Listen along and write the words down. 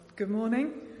Good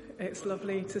morning. It's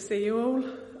lovely to see you all.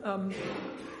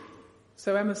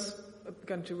 So Emma's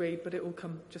going to read, but it will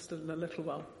come just in a little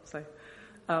while. So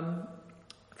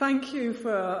thank you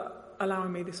for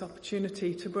allowing me this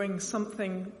opportunity to bring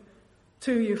something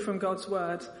to you from God's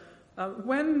Word.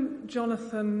 When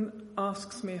Jonathan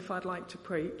asks me if I'd like to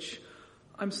preach,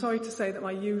 I'm sorry to say that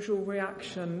my usual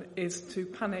reaction is to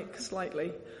panic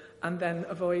slightly and then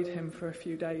avoid him for a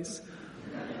few days.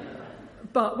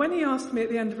 But when he asked me at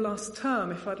the end of last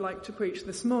term if I'd like to preach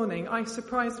this morning, I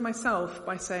surprised myself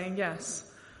by saying yes.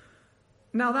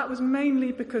 Now that was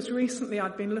mainly because recently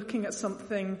I'd been looking at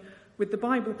something with the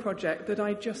Bible Project that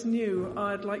I just knew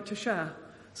I'd like to share.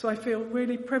 So I feel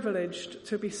really privileged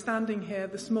to be standing here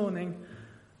this morning.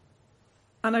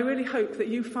 And I really hope that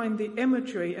you find the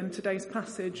imagery in today's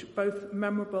passage both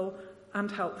memorable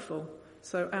and helpful.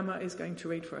 So Emma is going to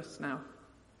read for us now.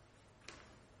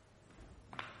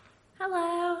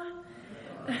 Hello.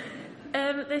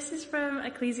 This is from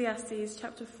Ecclesiastes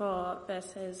chapter 4,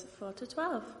 verses 4 to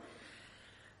 12.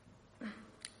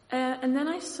 And then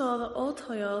I saw that all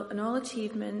toil and all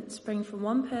achievement spring from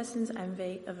one person's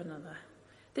envy of another.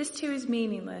 This too is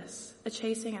meaningless, a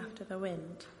chasing after the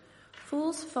wind.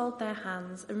 Fools fold their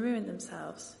hands and ruin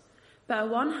themselves. Better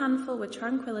one handful with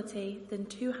tranquility than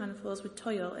 2 handfuls with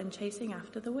toil and chasing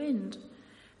after the wind.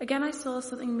 Again I saw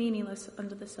something meaningless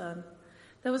under the sun.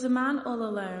 There was a man all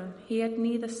alone. He had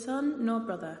neither son nor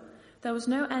brother. There was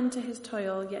no end to his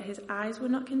toil, yet his eyes were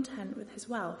not content with his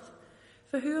wealth.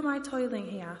 For who am I toiling,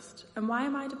 he asked, and why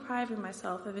am I depriving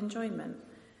myself of enjoyment?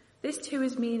 This too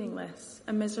is meaningless,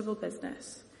 a miserable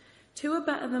business. 2 are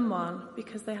better than 1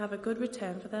 because they have a good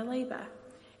return for their labour.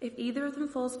 If either of them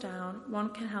falls down, one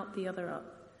can help the other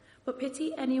up. But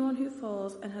pity anyone who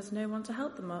falls and has no one to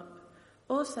help them up.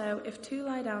 Also, if 2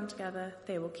 lie down together,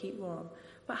 they will keep warm.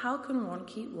 But how can one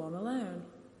keep warm alone?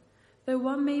 Though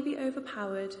one may be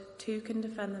overpowered, 2 can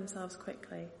defend themselves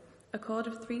quickly. A cord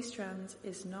of 3 strands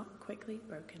is not quickly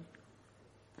broken.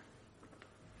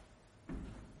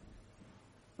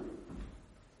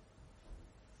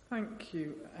 Thank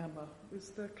you, Emma. Is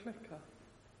the clicker?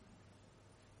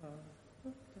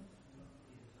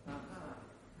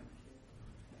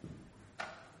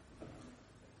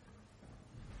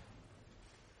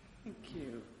 Thank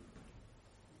you.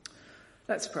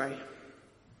 Let's pray.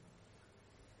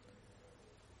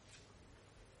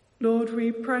 Lord,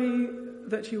 we pray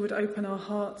that you would open our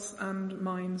hearts and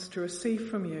minds to receive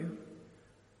from you.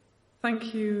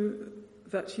 Thank you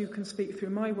that you can speak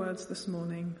through my words this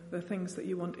morning, the things that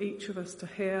you want each of us to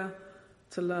hear,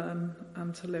 to learn,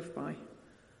 and to live by.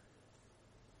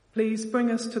 Please bring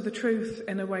us to the truth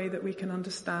in a way that we can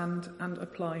understand and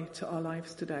apply to our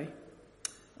lives today.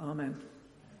 Amen.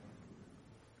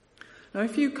 Now,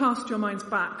 if you cast your minds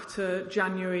back to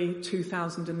January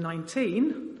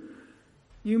 2019,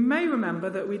 you may remember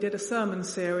that we did a sermon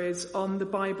series on the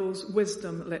Bible's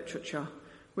wisdom literature,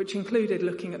 which included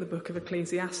looking at the book of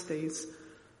Ecclesiastes.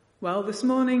 Well, this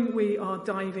morning we are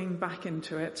diving back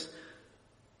into it.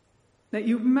 Now,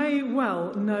 you may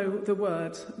well know the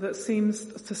word that seems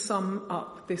to sum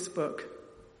up this book.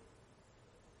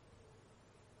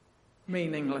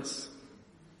 Meaningless.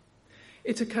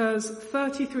 It occurs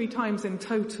 33 times in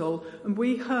total, and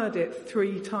we heard it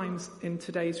 3 times in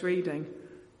today's reading.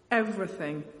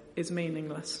 Everything is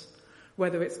meaningless.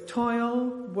 Whether it's toil,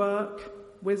 work,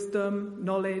 wisdom,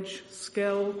 knowledge,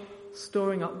 skill,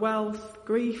 storing up wealth,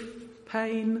 grief,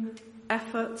 pain,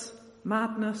 effort,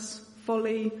 madness,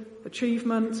 folly,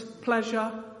 achievement,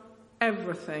 pleasure,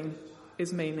 everything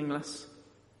is meaningless.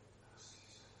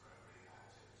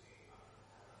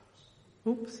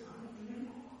 Oops.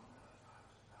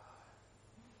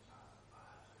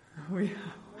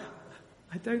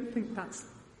 I don't think that's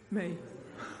me.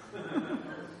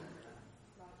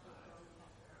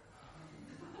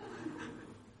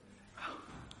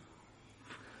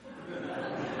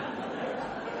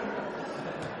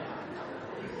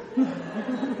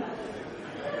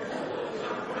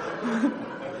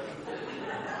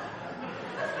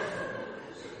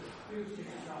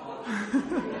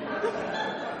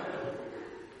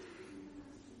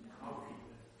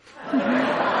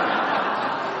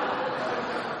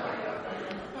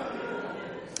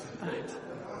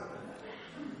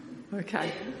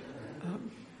 Okay.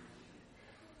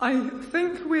 I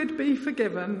think we'd be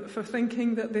forgiven for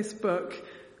thinking that this book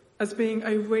as being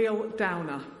a real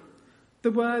downer.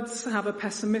 The words have a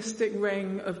pessimistic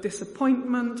ring of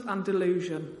disappointment and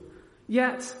delusion.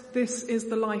 Yet, this is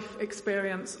the life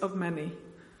experience of many.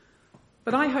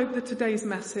 But I hope that today's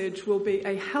message will be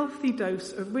a healthy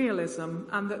dose of realism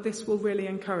and that this will really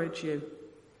encourage you.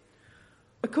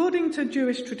 According to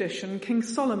Jewish tradition, King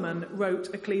Solomon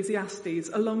wrote Ecclesiastes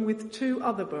along with 2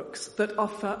 other books that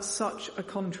offer such a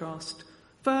contrast.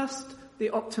 First, the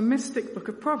optimistic book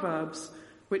of Proverbs,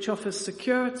 which offers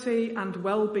security and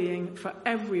well-being for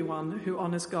everyone who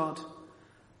honours God.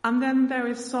 And then there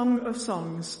is Song of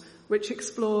Songs, which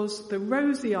explores the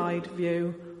rosy-eyed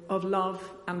view of love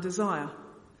and desire.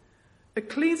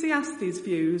 Ecclesiastes'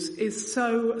 views is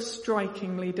so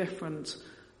strikingly different,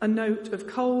 a note of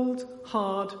cold,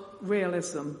 hard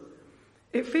realism.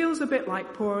 It feels a bit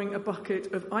like pouring a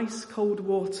bucket of ice-cold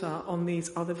water on these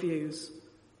other views,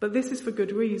 but this is for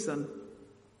good reason.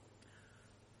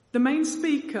 The main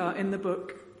speaker in the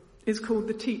book is called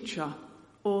the teacher,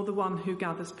 or the one who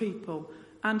gathers people,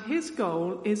 and his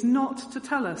goal is not to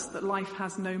tell us that life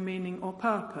has no meaning or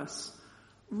purpose.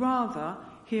 Rather,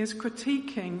 he is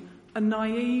critiquing a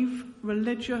naive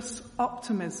religious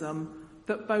optimism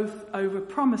that both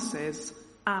overpromises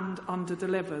and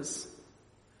underdelivers.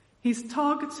 He's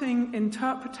targeting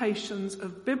interpretations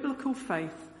of biblical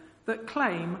faith that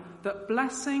claim that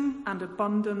blessing and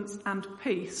abundance and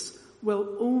peace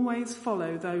will always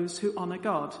follow those who honour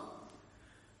God.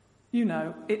 You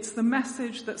know, it's the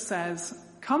message that says,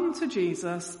 come to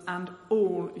Jesus and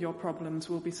all your problems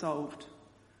will be solved.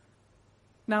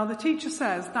 Now, the teacher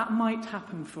says that might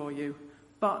happen for you,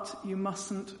 but you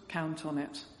mustn't count on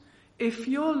it. If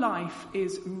your life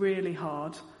is really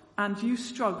hard and you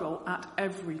struggle at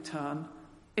every turn,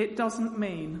 it doesn't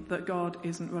mean that God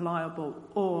isn't reliable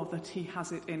or that he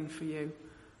has it in for you.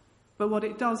 But what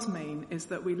it does mean is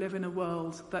that we live in a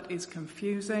world that is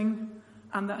confusing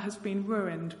and that has been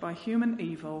ruined by human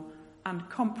evil and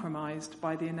compromised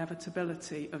by the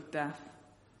inevitability of death.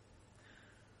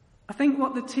 I think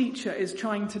what the teacher is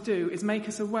trying to do is make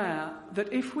us aware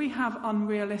that if we have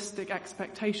unrealistic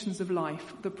expectations of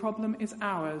life, the problem is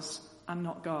ours and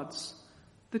not God's.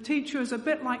 The teacher is a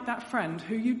bit like that friend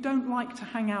who you don't like to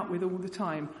hang out with all the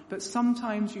time, but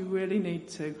sometimes you really need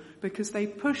to, because they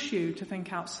push you to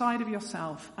think outside of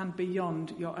yourself and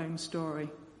beyond your own story.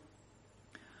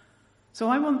 So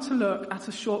I want to look at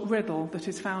a short riddle that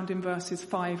is found in verses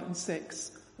 5 and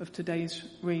 6 of today's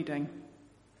reading.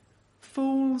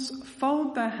 Fools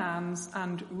fold their hands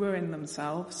and ruin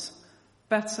themselves.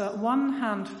 Better 1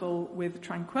 handful with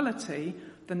tranquility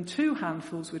than 2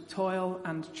 handfuls with toil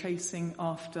and chasing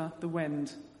after the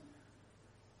wind.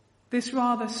 This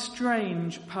rather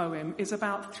strange poem is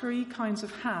about 3 kinds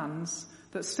of hands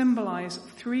that symbolise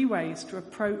 3 ways to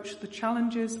approach the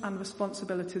challenges and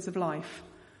responsibilities of life.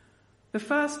 The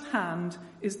first hand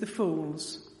is the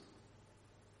fool's.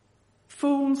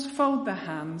 Fools fold their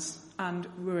hands and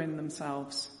ruin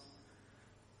themselves.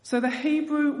 So the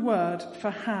Hebrew word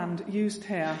for hand used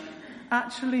here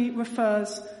actually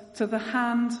refers to the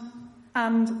hand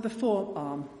and the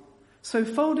forearm. So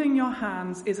folding your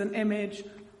hands is an image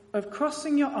of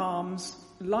crossing your arms,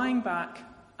 lying back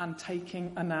and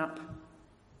taking a nap.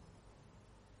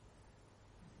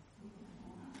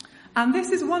 And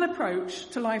this is one approach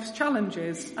to life's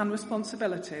challenges and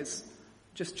responsibilities.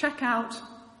 Just check out,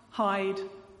 hide,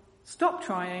 stop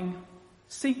trying,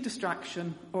 seek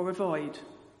distraction or avoid.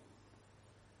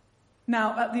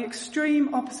 Now, at the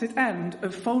extreme opposite end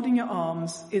of folding your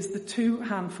arms is the 2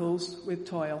 handfuls with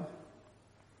toil.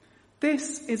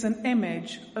 This is an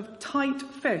image of tight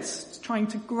fists trying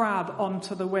to grab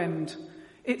onto the wind.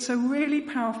 It's a really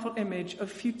powerful image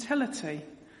of futility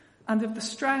and of the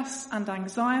stress and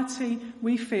anxiety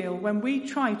we feel when we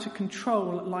try to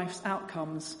control life's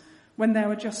outcomes, when there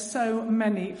are just so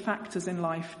many factors in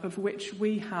life of which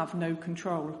we have no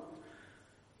control.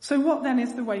 So what then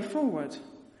is the way forward?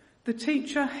 The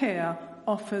teacher here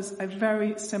offers a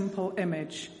very simple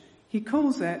image. He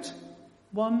calls it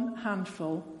 1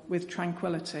 handful with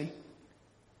tranquility.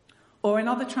 Or in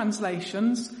other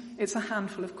translations, it's a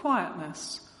handful of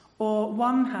quietness, or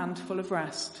 1 handful of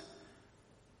rest.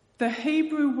 The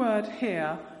Hebrew word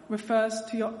here refers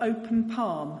to your open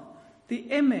palm. The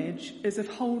image is of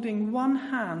holding 1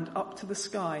 hand up to the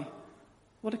sky.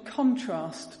 What a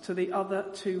contrast to the other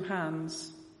 2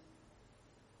 hands.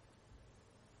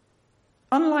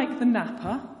 Unlike the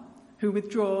napper, who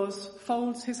withdraws,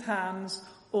 folds his hands,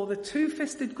 or the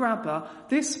 2-fisted grabber,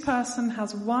 this person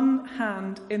has 1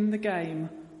 hand in the game,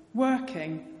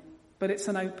 working, but it's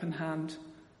an open hand.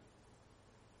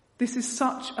 This is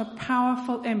such a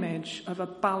powerful image of a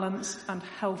balanced and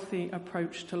healthy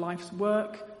approach to life's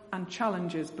work and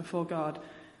challenges before God.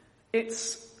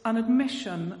 It's an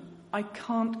admission I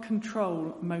can't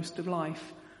control most of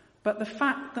life, but the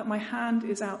fact that my hand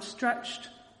is outstretched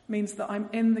means that I'm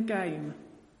in the game.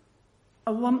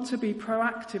 I want to be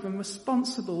proactive and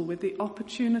responsible with the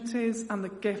opportunities and the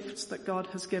gifts that God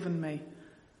has given me.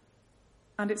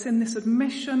 And it's in this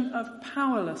admission of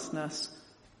powerlessness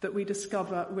that we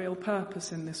discover real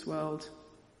purpose in this world.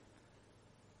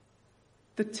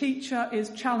 The teacher is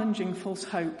challenging false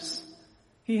hopes.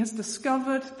 He has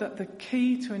discovered that the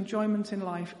key to enjoyment in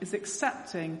life is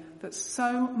accepting that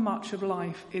so much of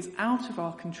life is out of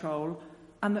our control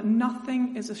and that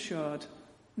nothing is assured,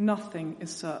 nothing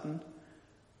is certain.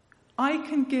 I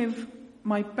can give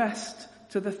my best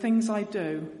to the things I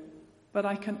do, but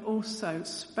I can also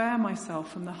spare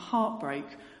myself from the heartbreak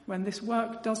when this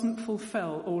work doesn't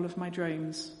fulfill all of my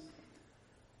dreams.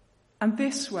 And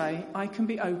this way I can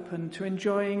be open to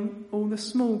enjoying all the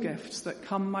small gifts that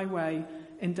come my way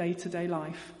in day-to-day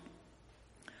life.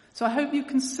 So I hope you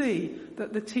can see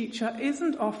that the teacher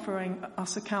isn't offering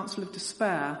us a counsel of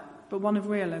despair, but one of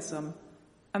realism,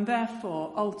 and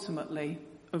therefore, ultimately,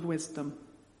 of wisdom.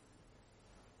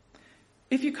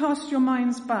 If you cast your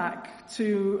minds back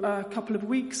to a couple of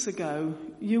weeks ago,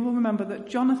 you will remember that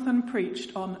Jonathan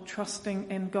preached on trusting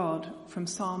in God from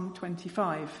Psalm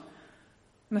 25.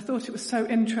 And I thought it was so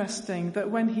interesting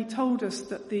that when he told us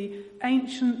that the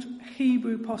ancient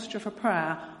Hebrew posture for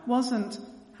prayer wasn't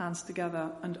hands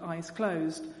together and eyes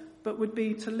closed, but would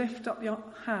be to lift up your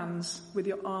hands with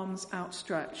your arms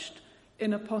outstretched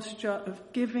in a posture of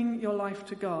giving your life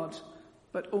to God,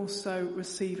 but also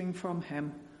receiving from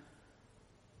him.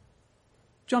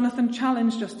 Jonathan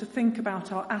challenged us to think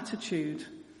about our attitude,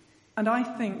 and I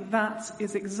think that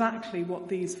is exactly what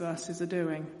these verses are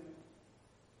doing.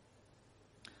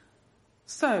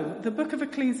 So, the book of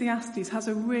Ecclesiastes has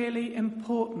a really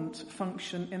important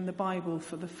function in the Bible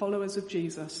for the followers of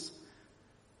Jesus.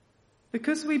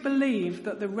 Because we believe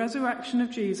that the resurrection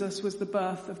of Jesus was the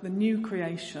birth of the new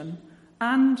creation,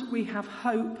 and we have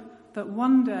hope that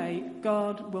one day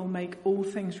God will make all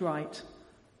things right.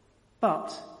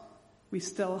 But we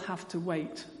still have to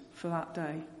wait for that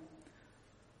day.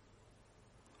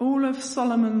 All of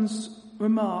Solomon's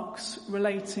remarks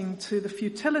relating to the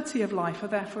futility of life are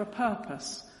there for a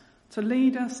purpose, to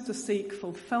lead us to seek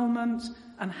fulfillment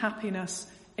and happiness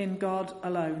in God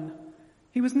alone.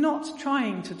 He was not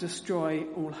trying to destroy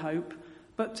all hope,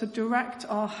 but to direct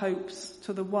our hopes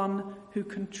to the one who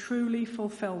can truly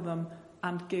fulfill them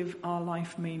and give our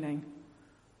life meaning.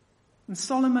 And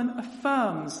Solomon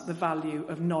affirms the value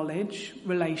of knowledge,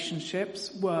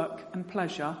 relationships, work and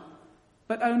pleasure,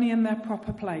 but only in their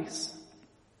proper place.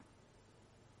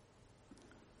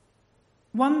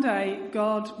 One day,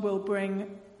 God will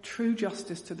bring true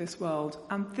justice to this world,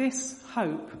 and this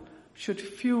hope should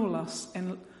fuel us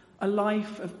in a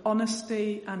life of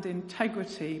honesty and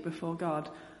integrity before God,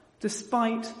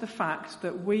 despite the fact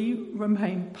that we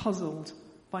remain puzzled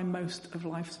by most of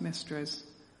life's mysteries.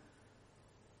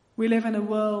 We live in a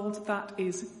world that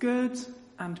is good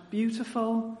and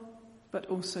beautiful, but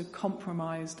also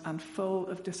compromised and full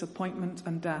of disappointment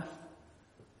and death.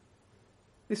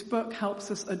 This book helps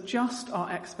us adjust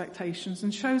our expectations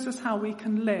and shows us how we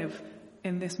can live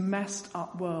in this messed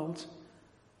up world.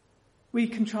 We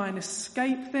can try and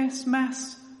escape this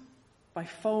mess by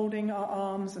folding our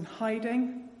arms and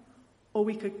hiding, or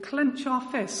we could clench our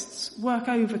fists, work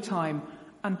overtime,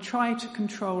 and try to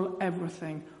control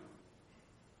everything.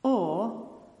 Or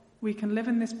we can live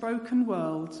in this broken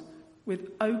world with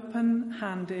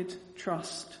open-handed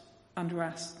trust and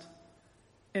rest,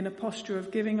 in a posture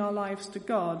of giving our lives to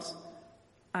God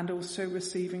and also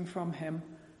receiving from him.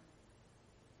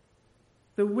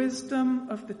 The wisdom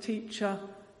of the teacher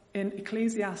in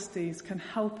Ecclesiastes can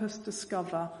help us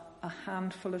discover a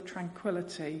handful of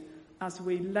tranquility as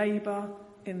we labour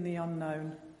in the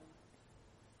unknown.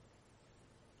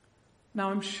 Now,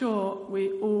 I'm sure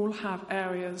we all have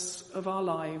areas of our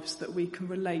lives that we can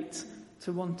relate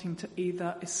to wanting to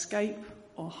either escape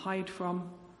or hide from,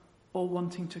 or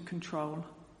wanting to control.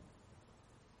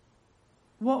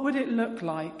 What would it look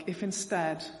like if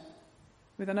instead,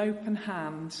 with an open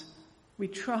hand, we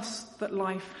trust that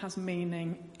life has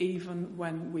meaning even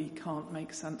when we can't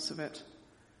make sense of it?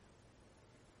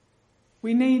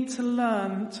 We need to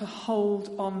learn to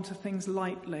hold on to things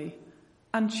lightly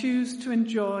and choose to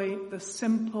enjoy the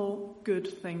simple good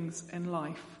things in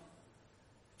life.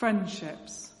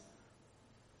 Friendships,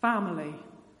 family,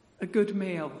 a good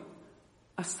meal,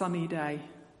 a sunny day.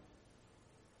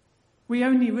 We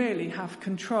only really have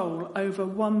control over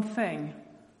one thing,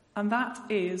 and that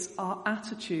is our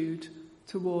attitude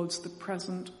towards the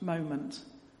present moment.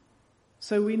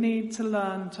 So we need to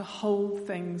learn to hold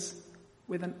things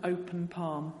with an open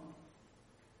palm.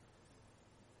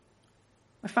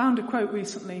 I found a quote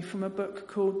recently from a book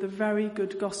called The Very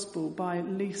Good Gospel by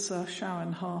Lisa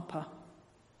Sharon Harper.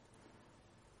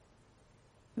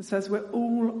 It says, "We're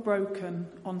all broken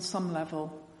on some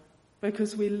level,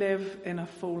 because we live in a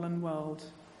fallen world.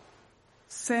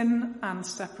 Sin and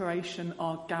separation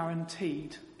are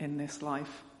guaranteed in this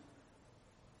life.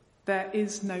 There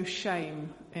is no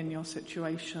shame in your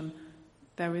situation.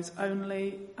 There is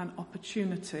only an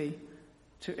opportunity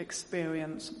to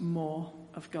experience more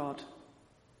of God.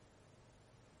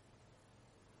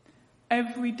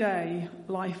 Every day,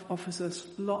 life offers us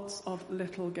lots of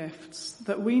little gifts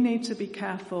that we need to be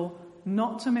careful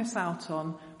not to miss out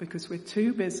on because we're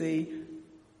too busy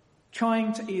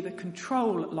trying to either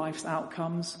control life's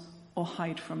outcomes or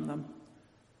hide from them.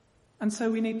 And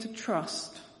so we need to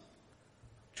trust.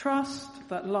 Trust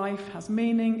that life has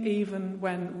meaning even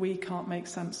when we can't make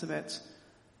sense of it.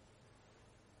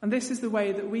 And this is the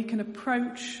way that we can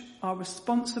approach our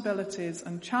responsibilities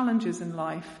and challenges in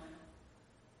life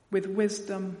with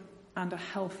wisdom and a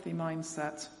healthy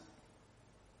mindset.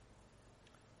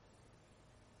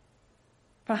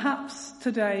 Perhaps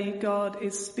today God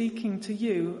is speaking to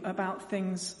you about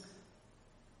things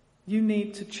you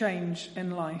need to change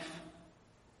in life.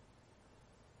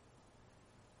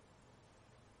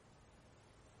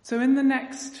 So in the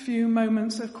next few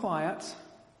moments of quiet,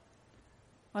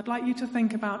 I'd like you to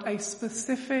think about a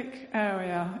specific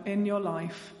area in your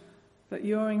life that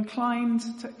you're inclined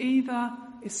to either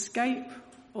escape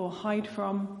or hide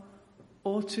from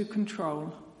or to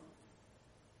control.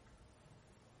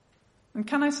 And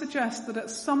can I suggest that at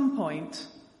some point,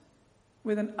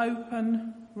 with an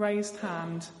open, raised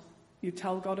hand, you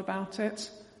tell God about it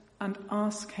and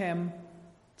ask him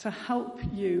to help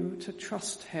you to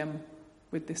trust him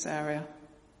with this area.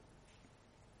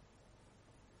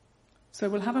 So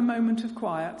we'll have a moment of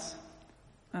quiet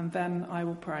and then I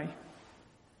will pray.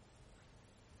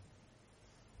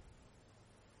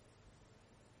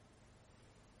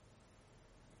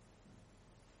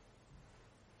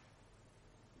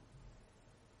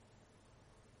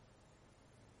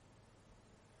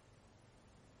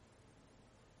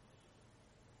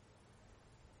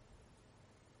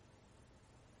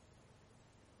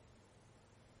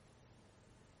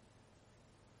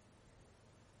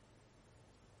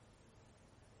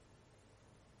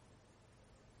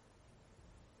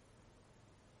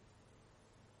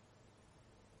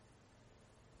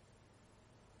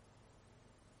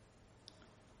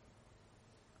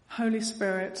 Holy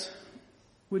Spirit,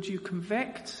 would you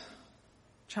convict,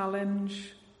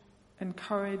 challenge,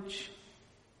 encourage,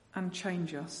 and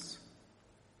change us?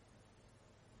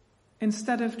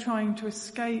 Instead of trying to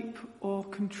escape or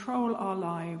control our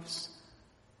lives,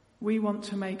 we want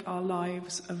to make our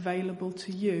lives available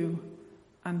to you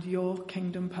and your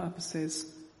kingdom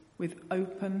purposes with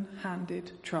open-handed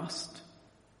trust,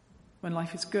 when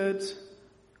life is good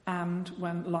and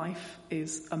when life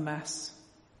is a mess.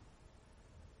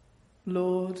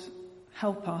 Lord,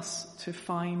 help us to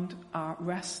find our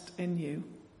rest in you.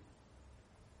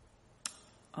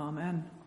 Amen.